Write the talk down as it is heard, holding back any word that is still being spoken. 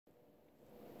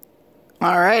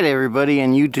Alright, everybody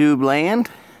in YouTube land.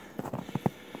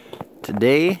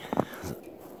 Today,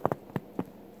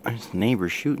 there's a neighbor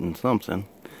shooting something.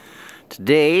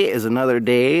 Today is another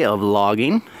day of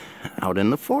logging out in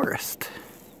the forest.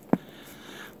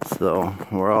 So,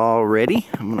 we're all ready.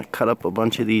 I'm going to cut up a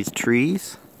bunch of these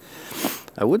trees.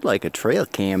 I would like a trail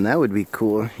cam, that would be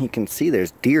cool. You can see there's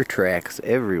deer tracks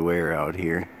everywhere out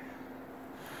here.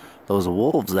 Those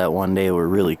wolves that one day were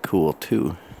really cool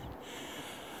too.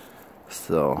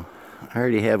 So, I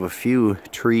already have a few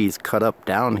trees cut up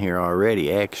down here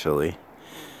already, actually.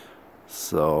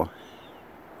 So,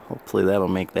 hopefully that'll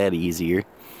make that easier.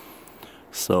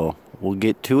 So, we'll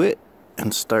get to it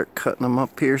and start cutting them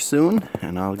up here soon.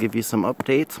 And I'll give you some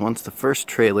updates once the first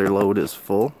trailer load is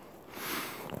full.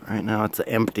 Right now it's an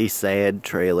empty, sad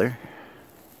trailer.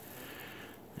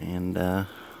 And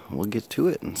we'll get to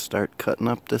it and start cutting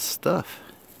up this stuff.